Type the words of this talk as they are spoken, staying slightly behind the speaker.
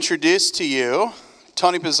Introduce to you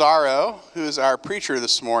Tony Pizarro, who is our preacher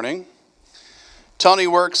this morning. Tony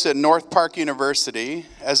works at North Park University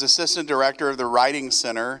as assistant director of the Writing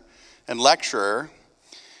Center and lecturer.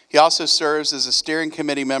 He also serves as a steering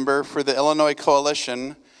committee member for the Illinois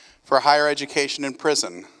Coalition for Higher Education in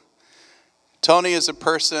Prison. Tony is a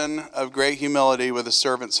person of great humility with a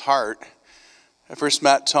servant's heart. I first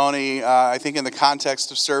met Tony, I think, in the context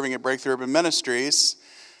of serving at Breakthrough Urban Ministries.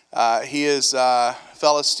 He is a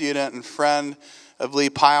fellow student and friend of Lee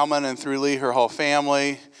Pileman, and through Lee, her whole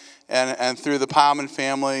family, and through the Pileman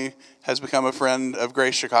family, has become a friend of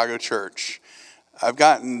Grace Chicago Church. I've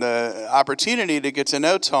gotten the opportunity to get to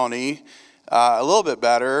know Tony a little bit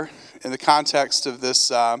better in the context of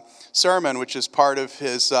this sermon, which is part of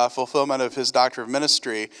his fulfillment of his Doctor of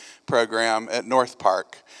Ministry program at North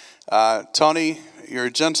Park. Tony, you're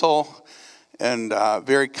a gentle and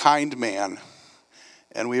very kind man.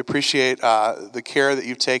 And we appreciate the care that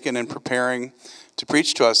you've taken in preparing to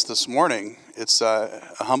preach to us this morning. It's a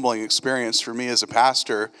humbling experience for me as a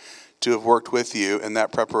pastor to have worked with you in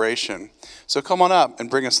that preparation. So come on up and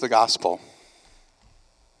bring us the gospel.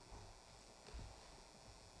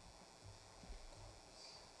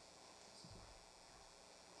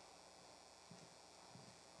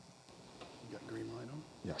 You got green light on?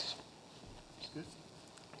 Yes. That's good.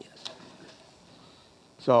 Yes.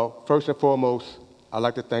 So first and foremost, I'd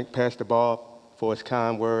like to thank Pastor Bob for his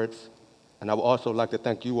kind words, and I would also like to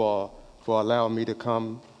thank you all for allowing me to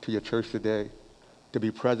come to your church today, to be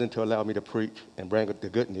present, to allow me to preach and bring the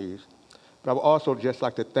good news. But I would also just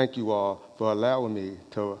like to thank you all for allowing me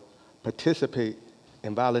to participate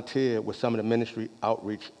and volunteer with some of the ministry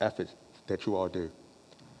outreach efforts that you all do.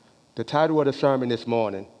 The title of the sermon this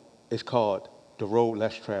morning is called The Road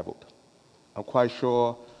Less Traveled. I'm quite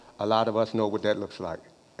sure a lot of us know what that looks like,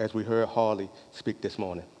 as we heard Harley speak this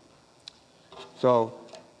morning. So,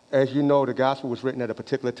 as you know, the gospel was written at a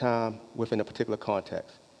particular time within a particular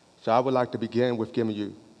context. So I would like to begin with giving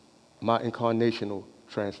you my incarnational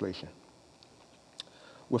translation.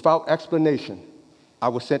 Without explanation, I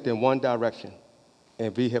was sent in one direction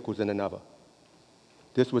and vehicles in another.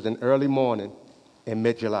 This was an early morning in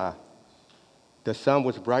mid-July. The sun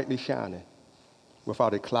was brightly shining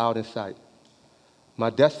without a cloud in sight. My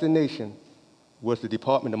destination was the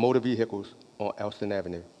Department of Motor Vehicles on Elston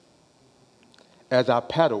Avenue. As I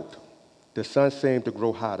pedaled, the sun seemed to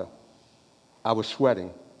grow hotter. I was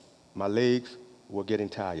sweating. My legs were getting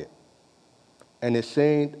tired. And it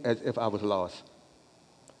seemed as if I was lost.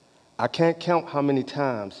 I can't count how many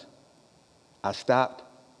times I stopped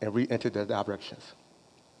and re-entered the directions.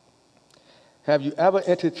 Have you ever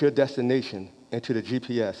entered your destination into the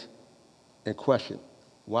GPS and questioned,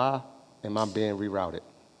 why am I being rerouted?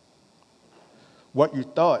 What you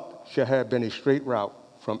thought should have been a straight route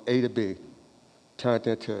from A to B turned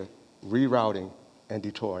into rerouting and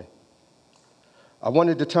detouring. I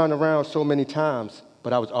wanted to turn around so many times,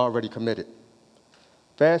 but I was already committed.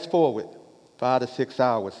 Fast forward 5 to 6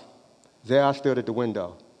 hours, there I stood at the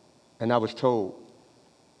window, and I was told,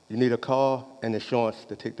 you need a car and insurance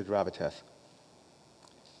to take the driver test.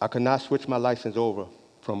 I could not switch my license over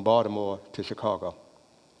from Baltimore to Chicago.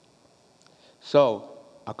 So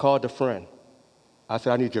I called a friend. I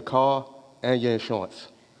said, I need your car and your insurance.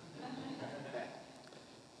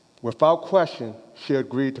 Without question, she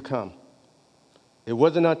agreed to come. It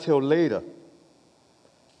wasn't until later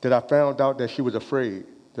that I found out that she was afraid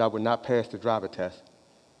that I would not pass the driver test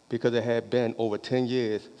because it had been over 10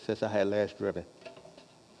 years since I had last driven.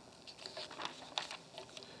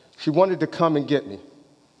 She wanted to come and get me,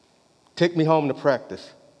 take me home to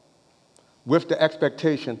practice, with the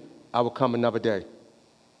expectation I would come another day.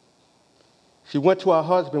 She went to her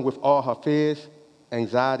husband with all her fears,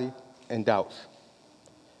 anxiety, and doubts.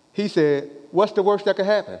 He said, what's the worst that could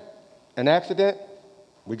happen? An accident?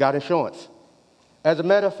 We got insurance. As a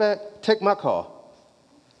matter of fact, take my car.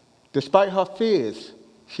 Despite her fears,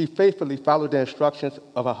 she faithfully followed the instructions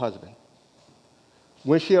of her husband.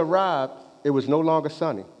 When she arrived, it was no longer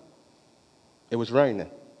sunny. It was raining.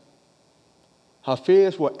 Her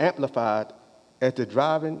fears were amplified as the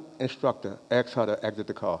driving instructor asked her to exit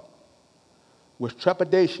the car. With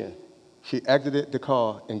trepidation, she exited the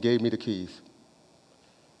car and gave me the keys.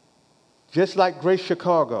 Just like Grace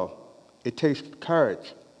Chicago, it takes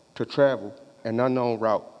courage to travel an unknown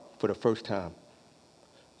route for the first time.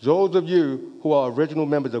 Those of you who are original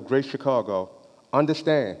members of Grace Chicago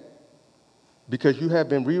understand because you have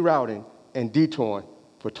been rerouting and detouring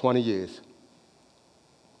for 20 years.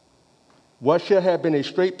 What should have been a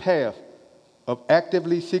straight path of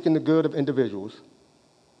actively seeking the good of individuals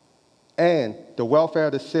and the welfare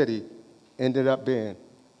of the city ended up being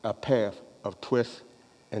a path of twists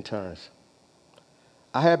and turns.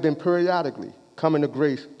 I have been periodically coming to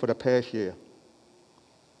Grace for the past year.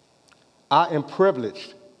 I am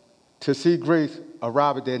privileged to see Grace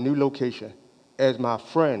arrive at their new location as my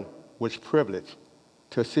friend was privileged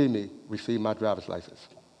to see me receive my driver's license.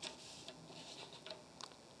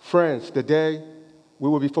 Friends, today we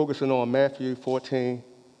will be focusing on Matthew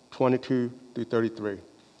 14:22-33.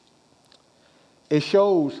 It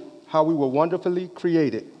shows how we were wonderfully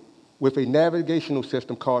created with a navigational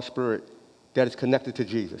system called Spirit that is connected to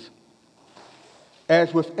Jesus.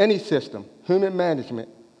 As with any system, human management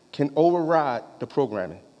can override the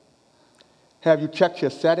programming. Have you checked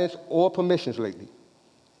your settings or permissions lately?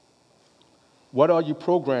 What are you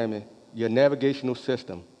programming your navigational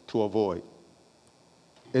system to avoid?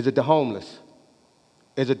 Is it the homeless?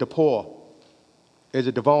 Is it the poor? Is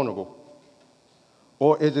it the vulnerable?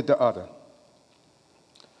 Or is it the other?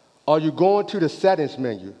 Are you going to the settings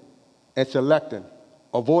menu and selecting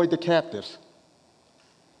avoid the captives,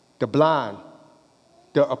 the blind,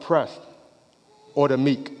 the oppressed, or the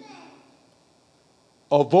meek?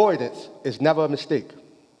 Avoidance is never a mistake.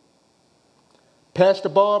 Pastor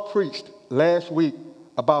Bob preached last week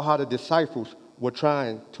about how the disciples were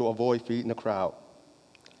trying to avoid feeding the crowd.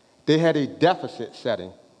 They had a deficit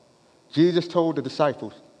setting. Jesus told the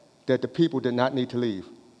disciples that the people did not need to leave.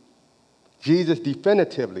 Jesus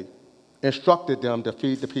definitively instructed them to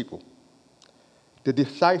feed the people. The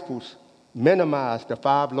disciples minimized the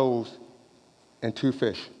 5 loaves and 2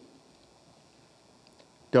 fish.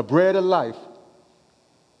 The bread of life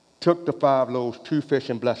took the 5 loaves, 2 fish,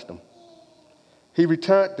 and blessed them. He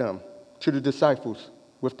returned them to the disciples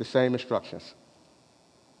with the same instructions.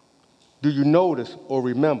 Do you notice or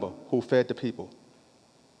remember who fed the people?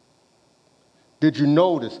 Did you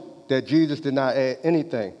notice that Jesus did not add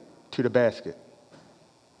anything to the basket?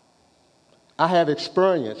 I have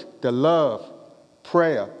experienced the love,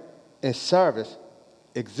 prayer, and service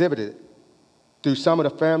exhibited through some of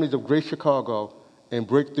the families of Grace Chicago and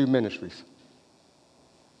Breakthrough Ministries.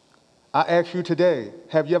 I ask you today,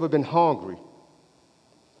 have you ever been hungry,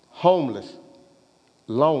 homeless,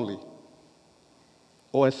 lonely,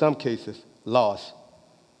 or in some cases, lost?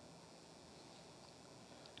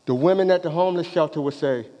 The women at the homeless shelter would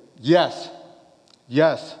say, yes,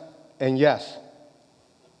 yes, and yes.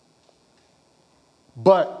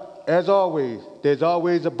 But, as always, there's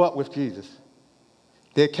always a but with Jesus.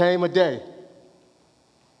 There came a day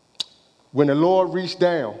when the Lord reached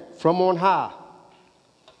down from on high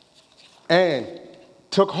and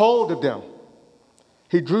took hold of them.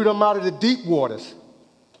 He drew them out of the deep waters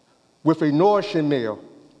with a nourishing meal,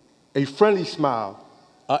 a friendly smile,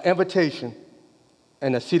 an invitation,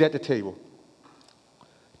 and a seat at the table.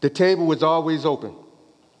 The table was always open.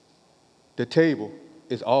 The table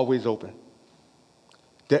is always open.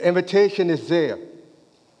 The invitation is there.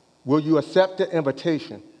 Will you accept the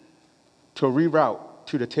invitation to reroute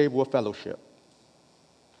to the table of fellowship?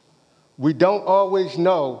 We don't always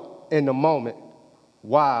know in the moment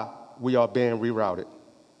why we are being rerouted.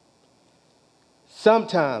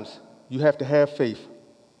 Sometimes you have to have faith.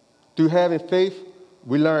 Through having faith,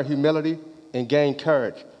 we learn humility and gain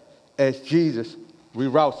courage as Jesus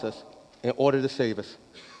reroutes us in order to save us.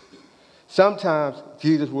 Sometimes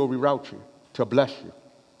Jesus will reroute you to bless you.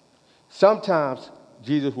 Sometimes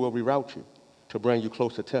Jesus will reroute you to bring you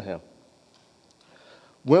closer to him.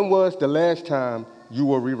 When was the last time you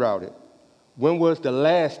were rerouted? When was the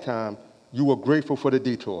last time you were grateful for the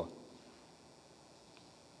detour?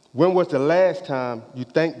 When was the last time you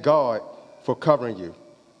thanked God for covering you?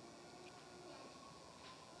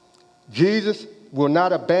 Jesus will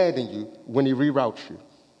not abandon you when he reroutes you.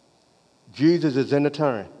 Jesus is in the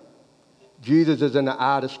turn. Jesus is in the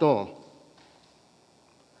eye of the storm.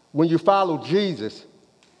 When you follow Jesus,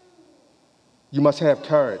 you must have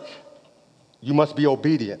courage. You must be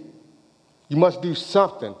obedient. You must do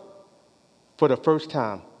something for the first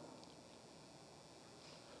time.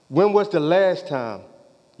 When was the last time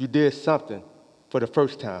you did something for the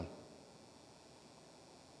first time?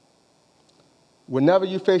 Whenever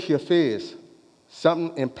you face your fears,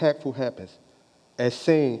 something impactful happens, as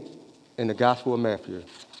seen in the Gospel of Matthew.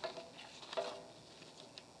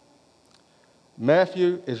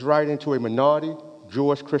 Matthew is writing to a minority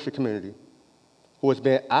Jewish Christian community who has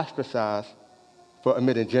been ostracized for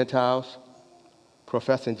admitting Gentiles,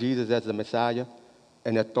 professing Jesus as the Messiah,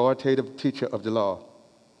 an authoritative teacher of the law,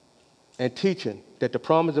 and teaching that the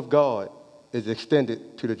promise of God is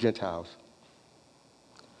extended to the Gentiles.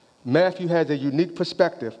 Matthew has a unique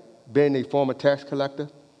perspective, being a former tax collector,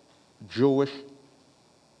 Jewish,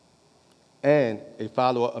 and a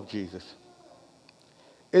follower of Jesus.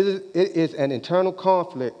 It is an internal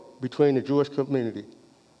conflict between the Jewish community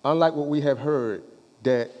Unlike what we have heard,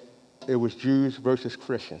 that it was Jews versus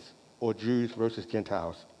Christians, or Jews versus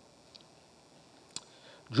Gentiles.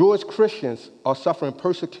 Jewish Christians are suffering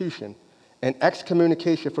persecution and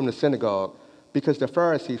excommunication from the synagogue because the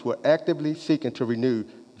Pharisees were actively seeking to renew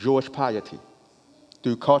Jewish piety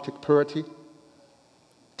through cultic purity,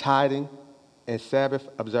 tithing, and Sabbath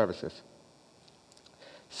observances.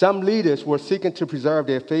 Some leaders were seeking to preserve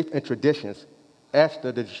their faith and traditions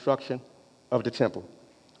after the destruction of the temple.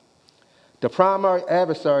 The primary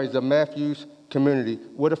adversaries of Matthew's community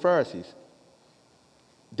were the Pharisees.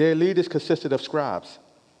 Their leaders consisted of scribes.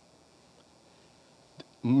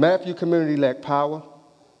 Matthew's community lacked power,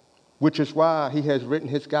 which is why he has written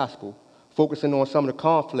his gospel, focusing on some of the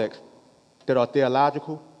conflicts that are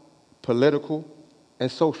theological, political,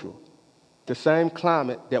 and social, the same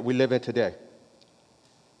climate that we live in today.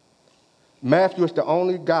 Matthew is the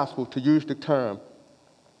only gospel to use the term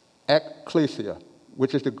ecclesia,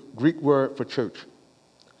 which is the Greek word for church.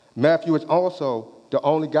 Matthew is also the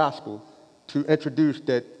only gospel to introduce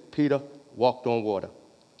that Peter walked on water.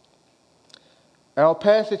 Our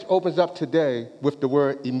passage opens up today with the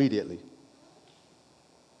word immediately.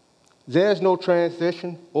 There's no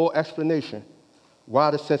transition or explanation.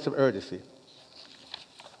 Why the sense of urgency?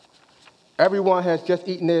 Everyone has just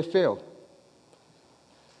eaten their fill.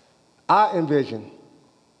 I envision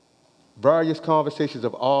various conversations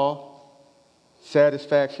of awe,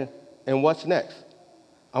 satisfaction, and what's next.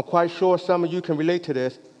 I'm quite sure some of you can relate to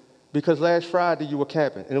this because last Friday you were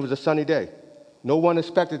camping and it was a sunny day. No one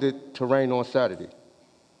expected it to rain on Saturday.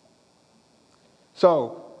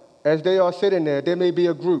 So, as they are sitting there may be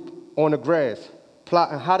a group on the grass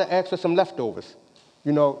plotting how to ask for some leftovers.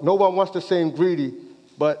 You know, no one wants to seem greedy,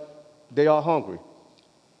 but they are hungry.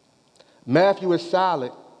 Matthew is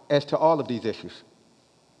silent as to all of these issues.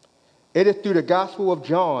 It is through the Gospel of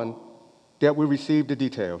John that we receive the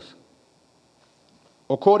details.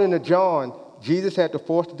 According to John, Jesus had to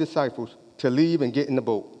force the disciples to leave and get in the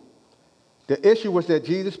boat. The issue was that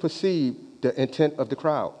Jesus perceived the intent of the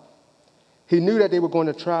crowd. He knew that they were going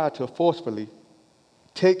to try to forcefully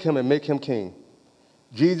take him and make him king.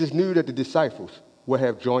 Jesus knew that the disciples would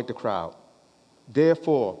have joined the crowd.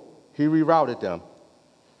 Therefore, he rerouted them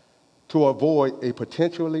to avoid a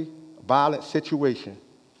potentially violent situation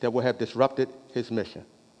that would have disrupted his mission.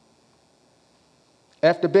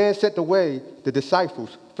 After being sent away, the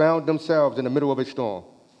disciples found themselves in the middle of a storm.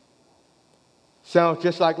 Sounds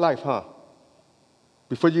just like life, huh?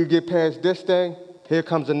 Before you get past this thing, here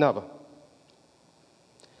comes another.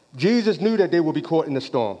 Jesus knew that they would be caught in the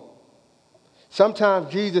storm.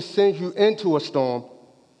 Sometimes Jesus sends you into a storm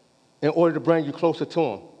in order to bring you closer to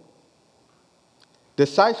him.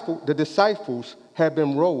 The disciples had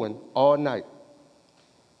been rowing all night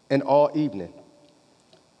and all evening.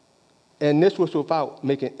 And this was without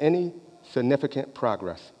making any significant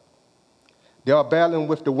progress. They are battling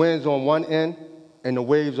with the winds on one end and the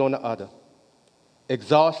waves on the other.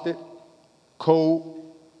 Exhausted,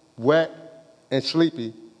 cold, wet, and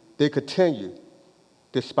sleepy, they continue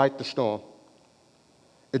despite the storm.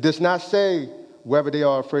 It does not say whether they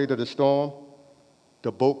are afraid of the storm,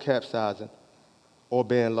 the boat capsizing, or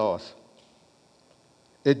being lost.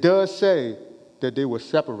 It does say that they were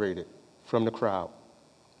separated from the crowd.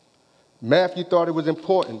 Matthew thought it was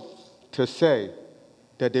important to say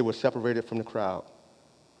that they were separated from the crowd.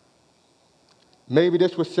 Maybe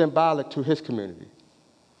this was symbolic to his community.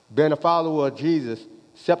 Being a follower of Jesus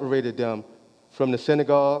separated them from the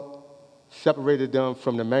synagogue, separated them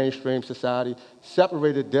from the mainstream society,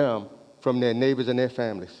 separated them from their neighbors and their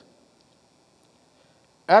families.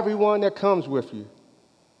 Everyone that comes with you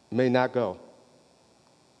may not go.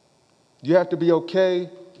 You have to be okay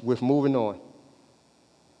with moving on.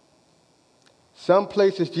 Some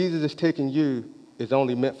places Jesus is taking you is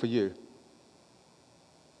only meant for you.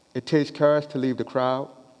 It takes courage to leave the crowd.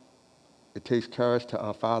 It takes courage to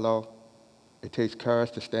unfollow. It takes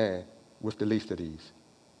courage to stand with the least of these.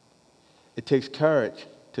 It takes courage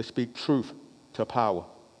to speak truth to power.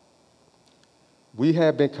 We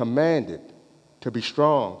have been commanded to be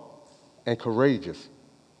strong and courageous,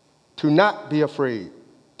 to not be afraid,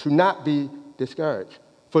 to not be discouraged.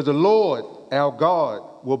 For the Lord, our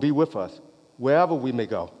God, will be with us wherever we may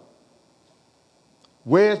go.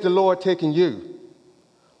 Where's the Lord taking you?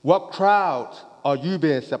 What crowds are you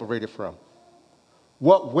being separated from?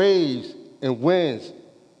 What waves and winds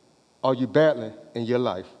are you battling in your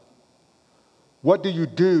life? What do you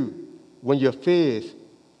do when your fears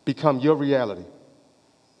become your reality?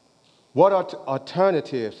 What are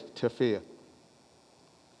alternatives to fear?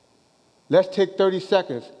 Let's take 30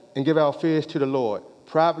 seconds and give our fears to the Lord,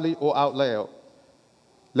 privately or out loud.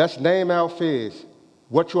 Let's name our fears,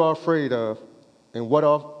 what you are afraid of, and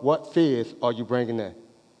what fears are you bringing in.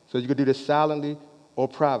 So you can do this silently or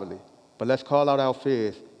privately, but let's call out our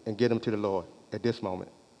fears and get them to the Lord at this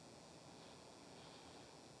moment.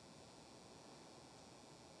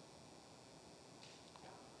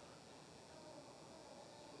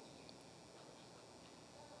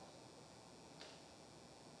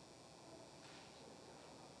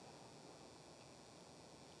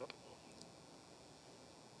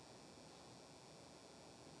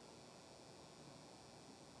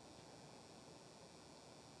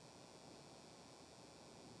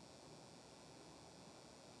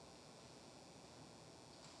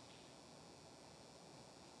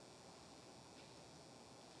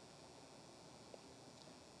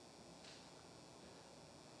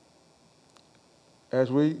 As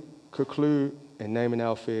we conclude in naming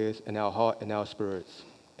our fears in our heart and our spirits,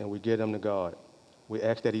 and we give them to God, we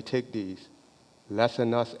ask that he take these,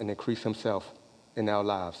 lessen us, and increase himself in our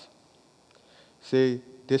lives. See,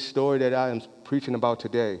 this story that I am preaching about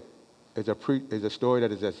today is a story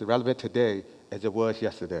that is as relevant today as it was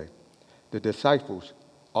yesterday. The disciples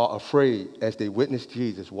are afraid as they witness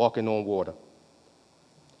Jesus walking on water.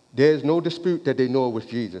 There is no dispute that they know it was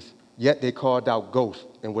Jesus, yet they called out ghost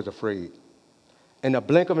and was afraid. In a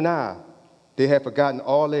blink of an eye, they had forgotten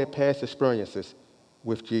all their past experiences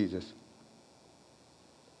with Jesus.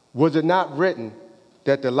 Was it not written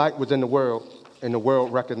that the light was in the world and the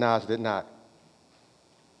world recognized it not?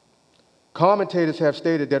 Commentators have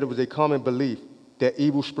stated that it was a common belief that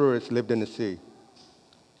evil spirits lived in the sea.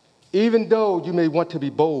 Even though you may want to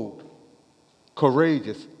be bold,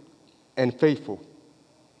 courageous, and faithful,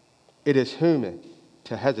 it is human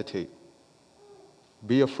to hesitate,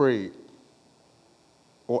 be afraid,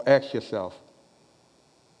 or ask yourself,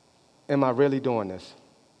 am I really doing this?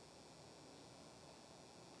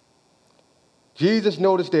 Jesus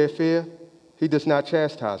noticed their fear. He does not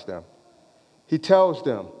chastise them. He tells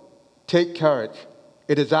them, take courage.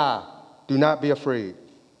 It is I. Do not be afraid.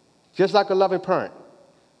 Just like a loving parent,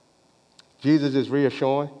 Jesus is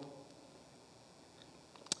reassuring.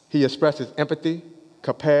 He expresses empathy,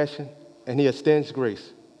 compassion, and he extends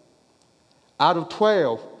grace. Out of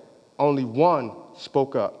 12, only one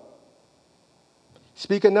spoke up.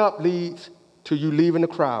 Speaking up leads to you leaving the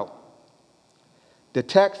crowd. The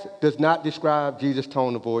text does not describe Jesus'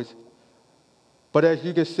 tone of voice, but as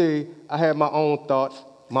you can see, I have my own thoughts,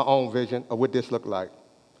 my own vision of what this looked like.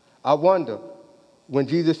 I wonder, when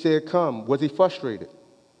Jesus said come, was he frustrated,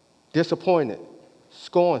 disappointed,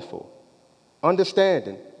 scornful,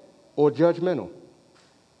 understanding, or judgmental?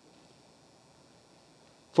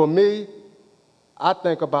 For me, I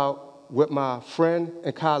think about what my friend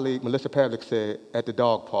and colleague Melissa Pavlik said at the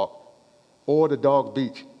dog park or the dog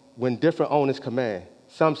beach when different owners command.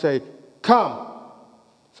 Some say, come.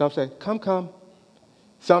 Some say, come.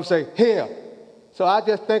 Some say, here. So I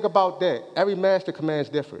just think about that. Every master commands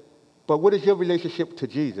different. But what is your relationship to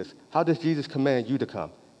Jesus? How does Jesus command you to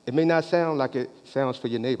come? It may not sound like it sounds for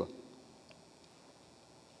your neighbor.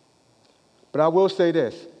 But I will say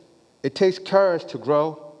this. It takes courage to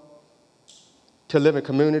grow, to live in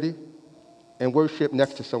community, and worship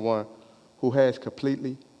next to someone who has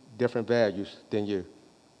completely different values than you.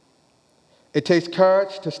 It takes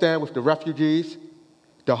courage to stand with the refugees,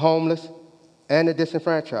 the homeless, and the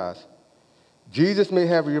disenfranchised. Jesus may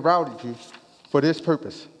have rerouted you for this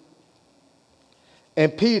purpose.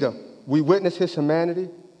 In Peter, we witness his humanity,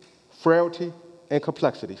 frailty, and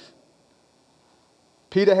complexities.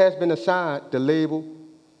 Peter has been assigned the label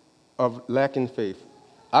of lacking faith.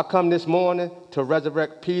 I come this morning to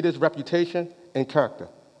resurrect Peter's reputation and character.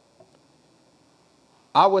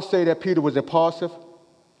 I would say that Peter was impulsive.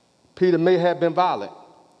 Peter may have been violent,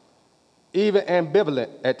 even ambivalent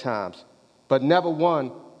at times, but never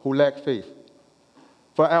one who lacked faith.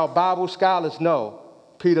 For our Bible scholars know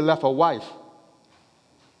Peter left a wife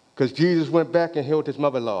because Jesus went back and healed his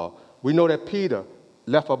mother-in-law. We know that Peter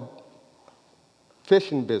left a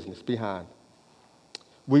fishing business behind.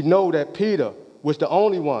 We know that Peter was the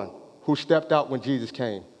only one who stepped out when Jesus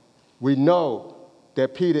came. We know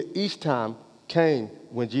that Peter each time came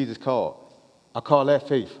when Jesus called. I call that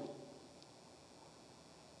faith.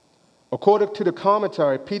 According to the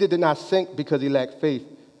commentary, Peter did not sink because he lacked faith.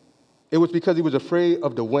 It was because he was afraid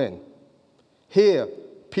of the wind. Here,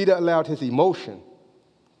 Peter allowed his emotion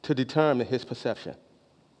to determine his perception.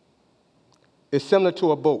 It's similar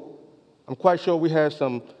to a boat. I'm quite sure we have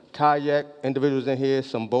some kayak individuals in here,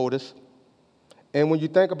 some boaters. And when you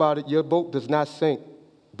think about it, your boat does not sink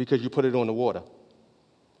because you put it on the water.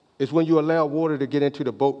 It's when you allow water to get into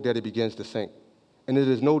the boat that it begins to sink. And it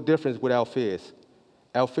is no difference with our fears.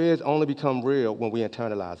 Our fears only become real when we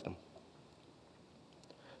internalize them.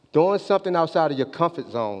 Doing something outside of your comfort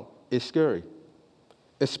zone is scary,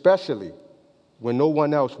 especially when no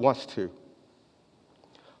one else wants to.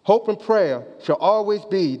 Hope and prayer shall always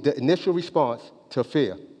be the initial response to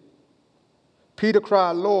fear. Peter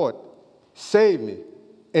cried, "Lord, save me."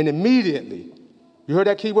 And immediately, you heard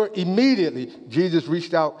that key word? Immediately, Jesus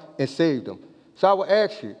reached out and saved him. So I will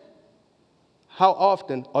ask you, how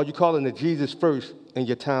often are you calling to Jesus first in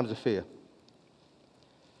your times of fear?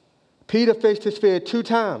 Peter faced his fear 2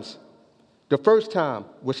 times. The first time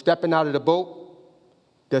was stepping out of the boat.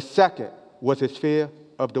 The second was his fear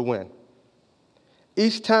of the wind.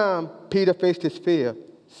 Each time Peter faced his fear,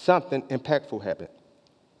 something impactful happened.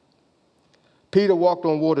 Peter walked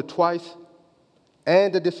on water twice,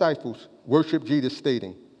 and the disciples worshiped Jesus,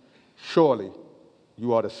 stating, "Surely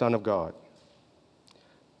you are the Son of God."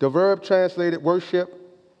 The verb translated worship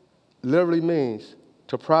literally means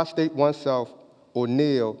to prostrate oneself or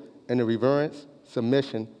kneel in a reverence,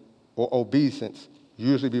 submission, or obeisance,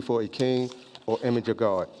 usually before a king or image of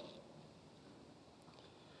God.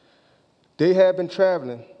 They had been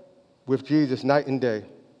traveling with Jesus night and day,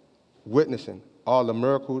 witnessing all the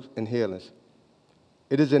miracles and healings.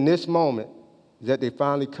 It is in this moment that they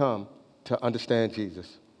finally come to understand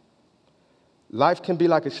Jesus. Life can be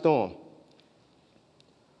like a storm.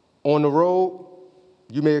 On the road,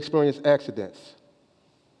 you may experience accidents,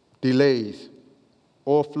 delays,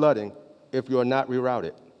 or flooding if you are not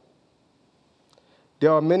rerouted.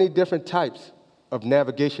 There are many different types of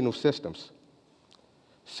navigational systems.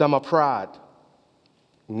 Some are pride,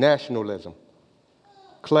 nationalism,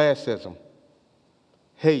 classism,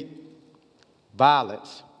 hate,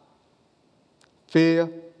 violence, fear,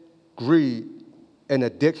 greed, and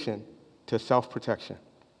addiction to self-protection.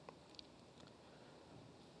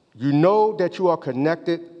 You know that you are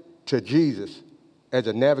connected to Jesus as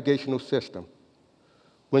a navigational system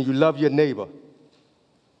when you love your neighbor,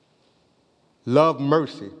 love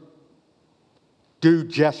mercy, do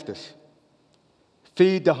justice,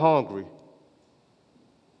 feed the hungry,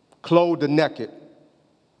 clothe the naked,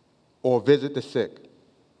 or visit the sick.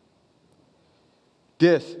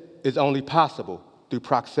 This is only possible through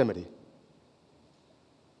proximity.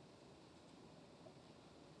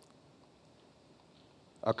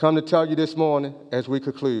 I come to tell you this morning as we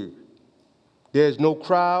conclude, there is no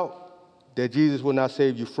crowd that Jesus will not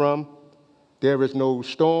save you from. There is no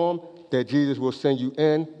storm that Jesus will send you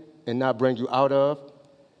in and not bring you out of.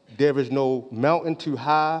 There is no mountain too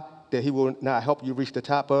high that he will not help you reach the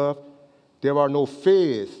top of. There are no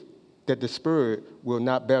fears that the Spirit will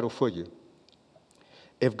not battle for you.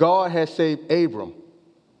 If God has saved Abram,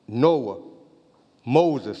 Noah,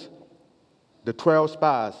 Moses, the 12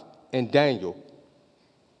 spies, and Daniel,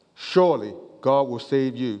 surely God will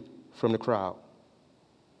save you from the crowd.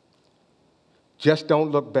 Just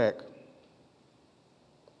don't look back.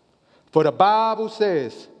 For the Bible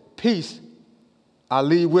says, "Peace I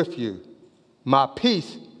leave with you. My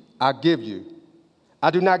peace I give you.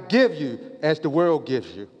 I do not give you as the world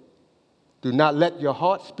gives you. Do not let your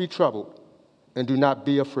hearts be troubled, and do not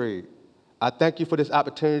be afraid." I thank you for this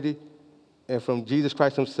opportunity, and from Jesus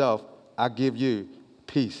Christ himself, I give you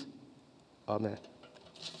peace. Amen.